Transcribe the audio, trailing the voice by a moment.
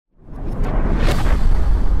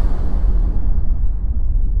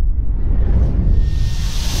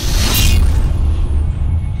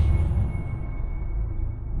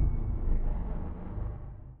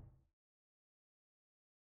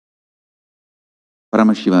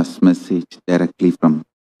ParamaShiva's message directly from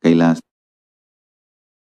Kailasa.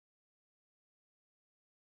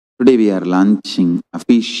 Today we are launching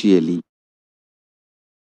officially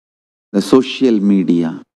the social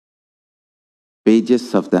media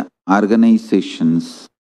pages of the organizations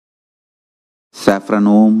Saffron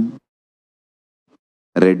Om,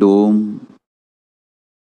 Red Om,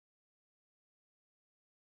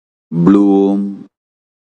 Blue Om,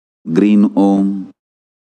 Green Om,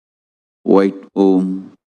 White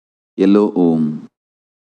Om, Yellow Om,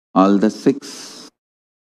 all the 6.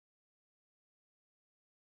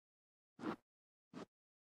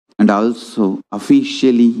 And also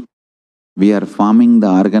officially we are forming the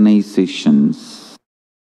organizations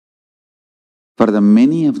for the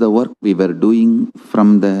many of the work we were doing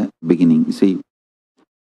from the beginning. You see,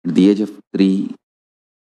 at the age of 3,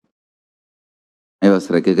 I was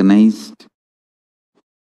recognized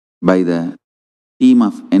by the team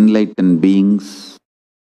of enlightened beings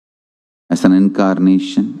as an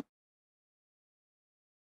incarnation,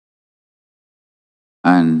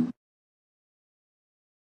 and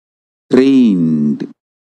trained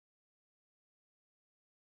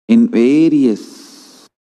in various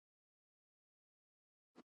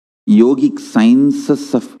yogic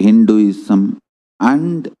sciences of Hinduism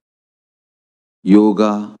and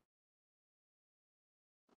yoga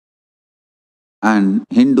and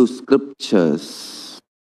Hindu scriptures.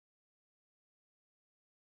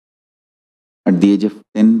 At the age of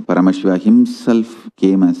 10, ParamaShiva himself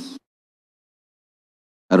came as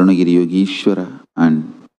Arunagiri Yogishwara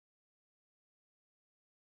and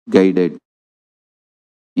guided,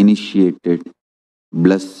 initiated,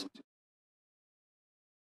 blessed,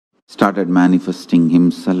 started manifesting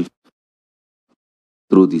himself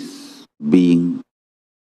through this being,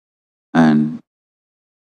 and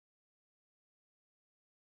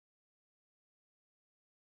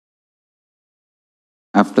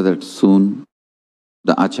after that soon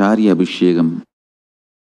the Acharya Abhishekam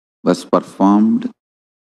was performed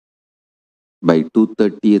by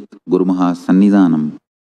 230th Guru Maha Sannidhanam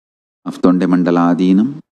of Tondemandala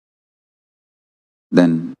Adinam.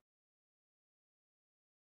 Then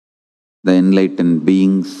the enlightened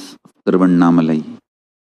beings of Tiruvannamalai,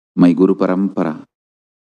 my Guru Parampara,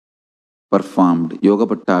 performed Yoga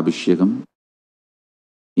Pattabhishekam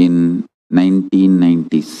in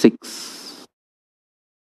 1996.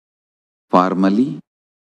 Formally,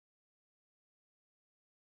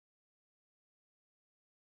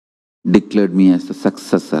 declared me as a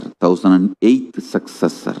successor, 1008th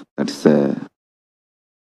successor. That's a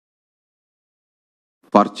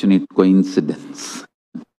fortunate coincidence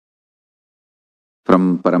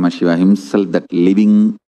from ParamaShiva himself, that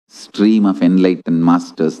living stream of enlightened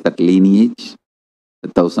masters, that lineage, the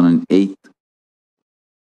 1008th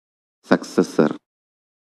successor.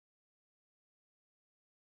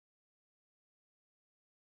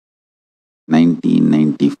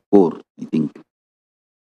 (1994), I think.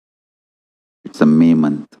 It's a May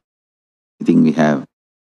month. I think we have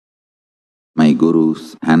my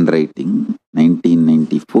Guru's handwriting,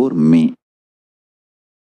 1994 May.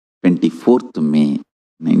 24th May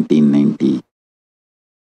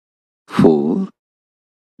 1994.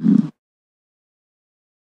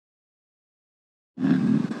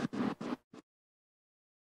 And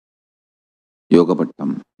Yoga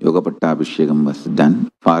Pattabhishekam was done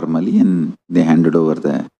formally, and they handed over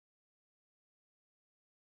the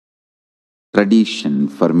tradition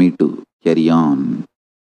for me to carry on.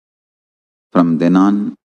 From then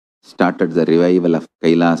on, started the revival of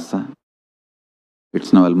Kailasa.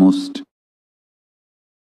 It's now almost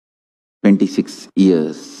 26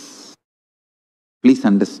 years. Please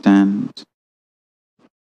understand,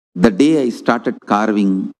 the day I started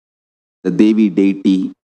carving the Devi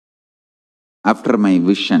deity, after my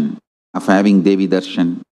vision of having Devi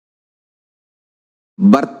Darshan,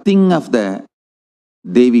 birthing of the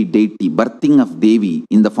Devi deity, birthing of Devi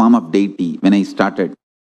in the form of deity, when I started,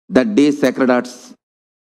 that day Sacred Arts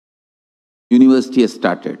University has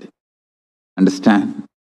started. Understand?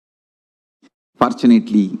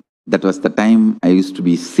 Fortunately, that was the time I used to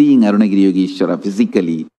be seeing Arunagiri Yogishwara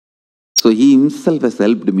physically. So he himself has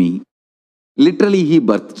helped me. Literally he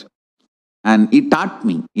birthed. And he taught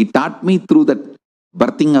me. He taught me through that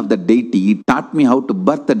birthing of the deity. He taught me how to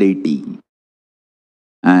birth the deity.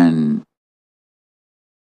 And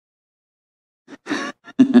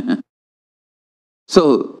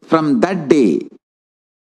so from that day,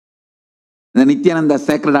 the Nithyananda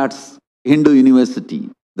Sacred Arts Hindu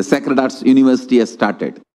University, the Sacred Arts University has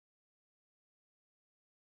started.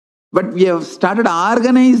 But we have started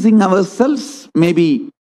organizing ourselves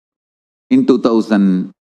maybe in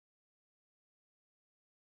 2009